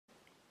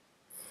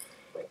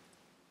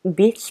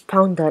Beats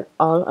pounded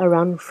all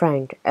around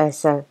Frank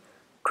as a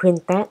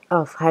quintet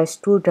of high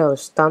school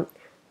girls stomped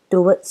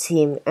towards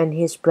him and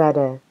his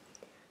brother.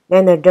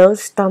 Then the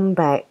girls stomped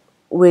back,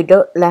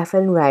 wiggled left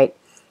and right,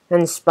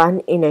 and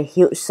spun in a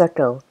huge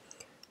circle.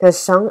 The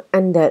song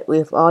ended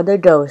with all the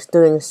girls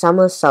doing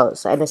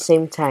somersaults at the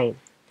same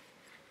time.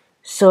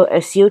 "So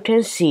as you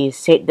can see,"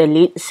 said the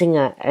lead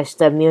singer as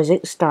the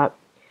music stopped,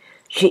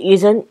 "she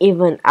isn't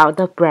even out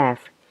of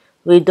breath.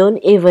 We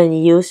don't even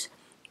use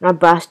a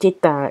bass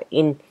guitar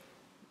in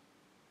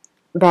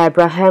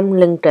Abraham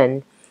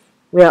Lincoln.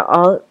 We're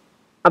all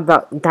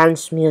about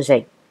dance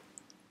music."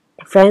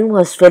 Frank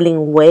was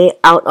feeling way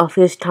out of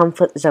his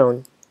comfort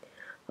zone.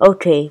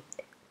 "Okay,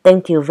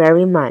 thank you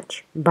very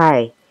much.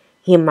 Bye,"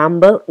 he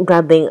mumbled,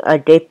 grabbing a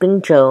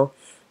gaping Joe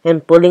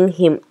and pulling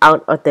him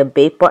out of the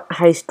Bayport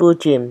High School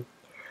gym.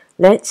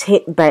 "Let's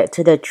head back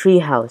to the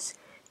treehouse,"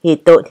 he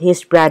told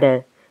his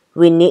brother.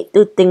 "We need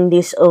to think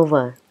this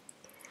over."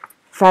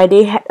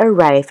 Friday had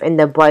arrived and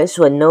the boys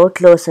were no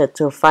closer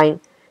to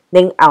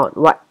finding out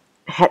what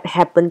had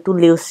happened to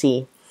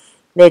Lucy.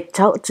 They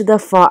talked to the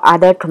four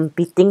other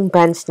competing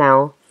bands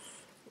now.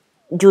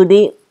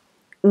 Judy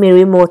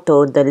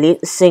Mirimoto, the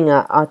lead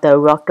singer of the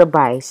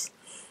Rockabys,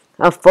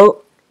 a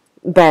folk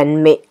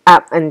band made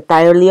up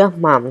entirely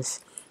of moms,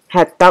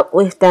 had talked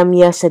with them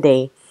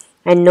yesterday,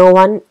 and no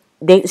one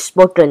they'd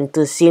spoken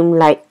to seemed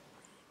like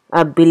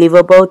a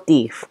believable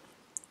thief.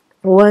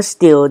 Worse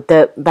still,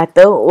 the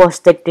battle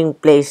was taking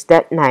place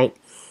that night.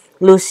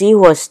 Lucy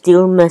was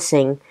still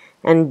missing,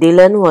 and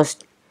Dylan was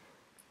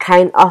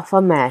kind of a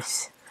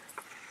mess.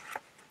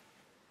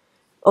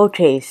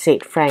 "Okay,"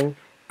 said Frank,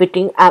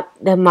 picking up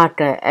the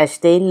marker as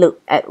they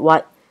looked at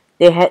what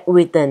they had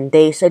written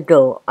days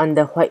ago on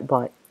the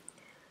whiteboard.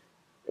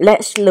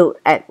 "Let's look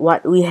at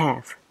what we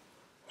have."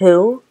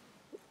 "Who?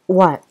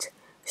 What?"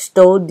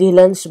 "Stole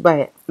Dylan's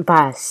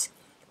bus.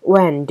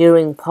 When?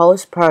 During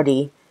Paul's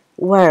party.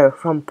 Where?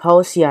 From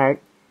Paul's yard.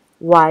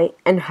 Why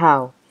and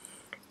how?"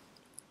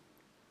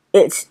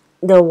 "It's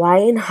the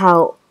why and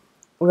how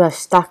we're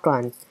stuck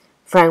on,"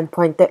 Frank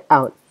pointed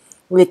out.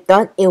 "We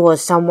thought it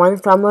was someone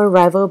from a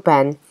rival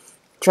band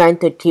trying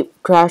to keep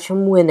Crash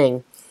from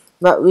winning,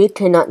 but we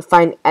cannot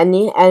find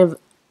any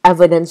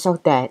evidence of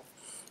that.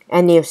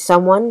 And if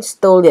someone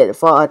stole it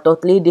for a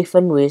totally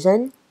different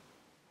reason?"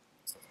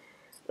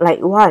 "Like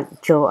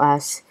what?" Joe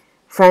asked.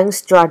 Frank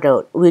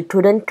struggled. "We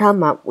couldn't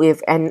come up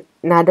with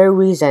another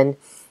reason.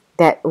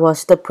 That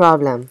was the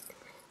problem."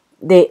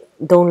 "They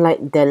don't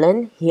like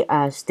Dylan?" he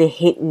asked. "They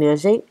hate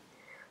music?"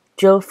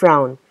 Joe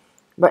frowned.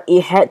 "But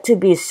it had to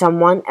be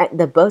someone at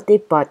the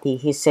birthday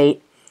party," he said.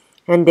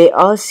 "And they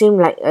all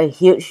seemed like a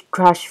huge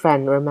Crash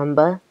fan,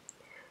 remember?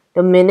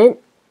 The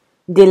minute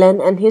Dylan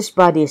and his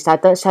buddy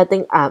started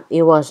setting up,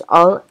 it was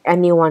all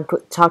anyone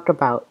could talk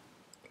about."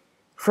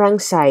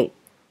 Frank sighed.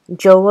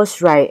 Joe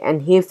was right,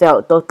 and he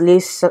felt totally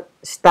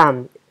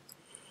stumped.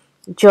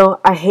 "Joe,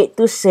 I hate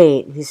to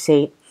say it," he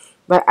said,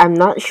 "but I'm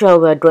not sure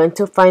we're going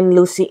to find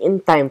Lucy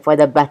in time for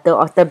the Battle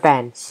of the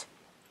Bands."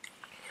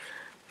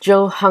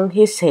 Joe hung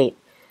his head.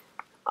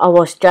 "I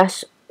was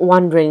just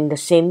wondering the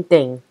same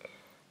thing."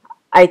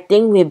 "I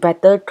think we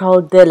better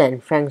call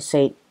Dylan," Frank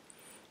said.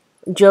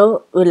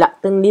 Joe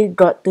reluctantly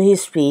got to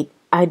his feet.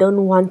 "I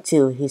don't want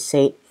to," he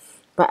said,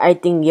 "but I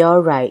think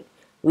you're right.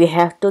 We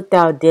have to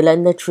tell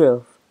Dylan the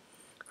truth."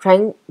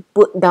 Frank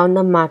put down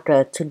the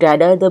marker.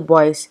 Together the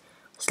boys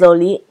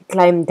slowly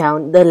climbed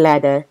down the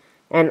ladder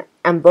and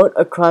ambled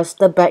across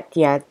the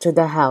backyard to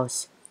the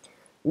house.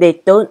 They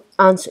told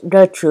Aunt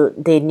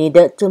Gertrude they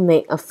needed to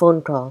make a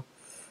phone call,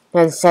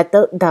 then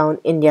settled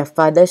down in their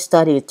father's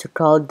study to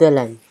call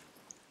Dylan.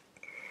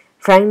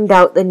 Frank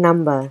dialed the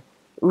number.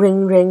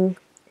 Ring, ring.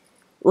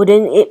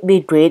 "Wouldn't it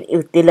be great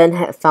if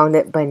Dylan had found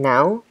it by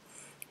now?"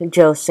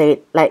 Joe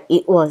said, "like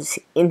it was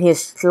in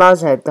his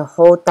closet the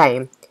whole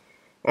time,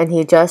 and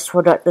he just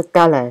forgot to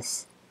tell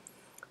us."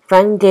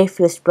 Frank gave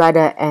his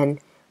brother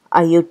an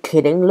 "Are you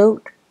kidding"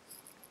 look.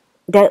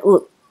 "That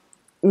would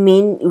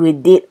mean we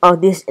did all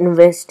this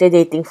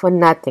investigating for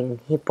nothing,"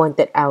 he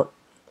pointed out.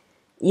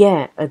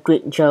 "Yeah,"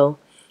 agreed Joe,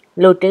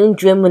 looking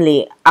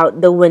dreamily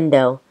out the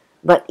window,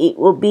 "but it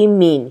would be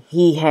mean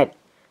he had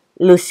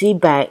Lucy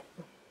back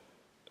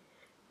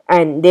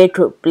and they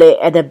could play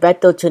at the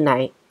battle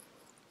tonight."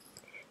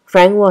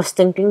 Frank was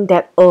thinking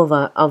that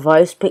over. A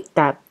voice picked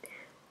up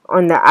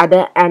on the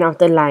other end of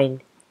the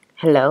line.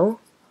 "Hello?"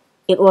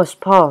 It was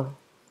Paul.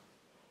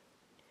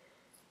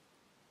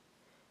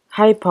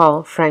 "Hi,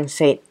 Paul," Frank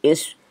said.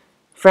 "It's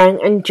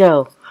Frank and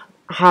Joe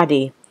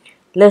Hardy.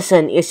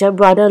 Listen, is your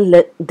brother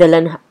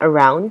Dylan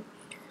around?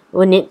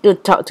 We need to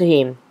talk to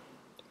him."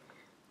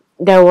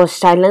 There was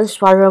silence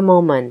for a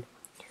moment.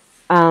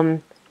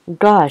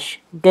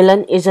 Gosh,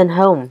 Dylan isn't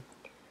home,"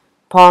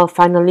 Paul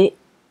finally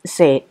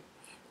said.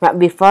 But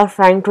before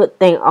Frank could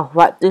think of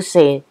what to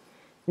say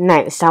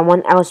next,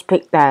 someone else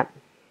picked up.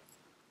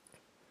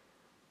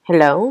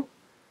 "Hello?"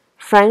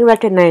 Frank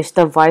recognized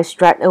the voice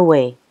right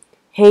away.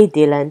 "Hey,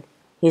 Dylan,"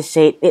 he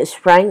said. "It's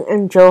Frank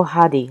and Joe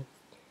Hardy.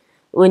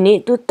 We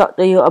need to talk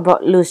to you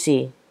about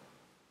Lucy."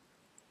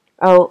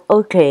 "Oh,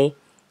 okay."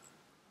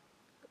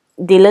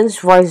 Dylan's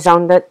voice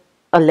sounded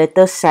a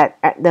little sad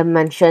at the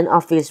mention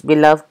of his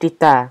beloved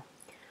guitar.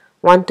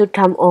 Want to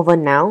come over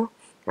now?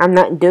 I'm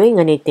not doing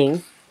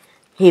anything.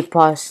 He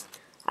paused.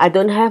 I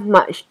don't have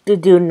much to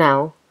do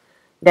now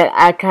that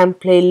I can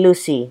play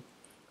Lucy.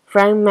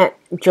 Frank met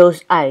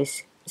Joe's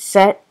eyes.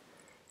 Said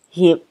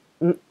he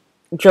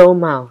Joe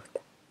mouthed.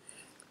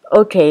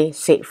 Okay,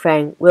 said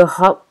Frank. We'll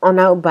hop on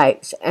our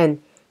bikes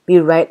and be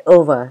right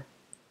over.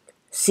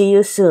 See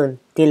you soon,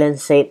 Dylan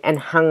said and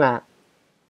hung up.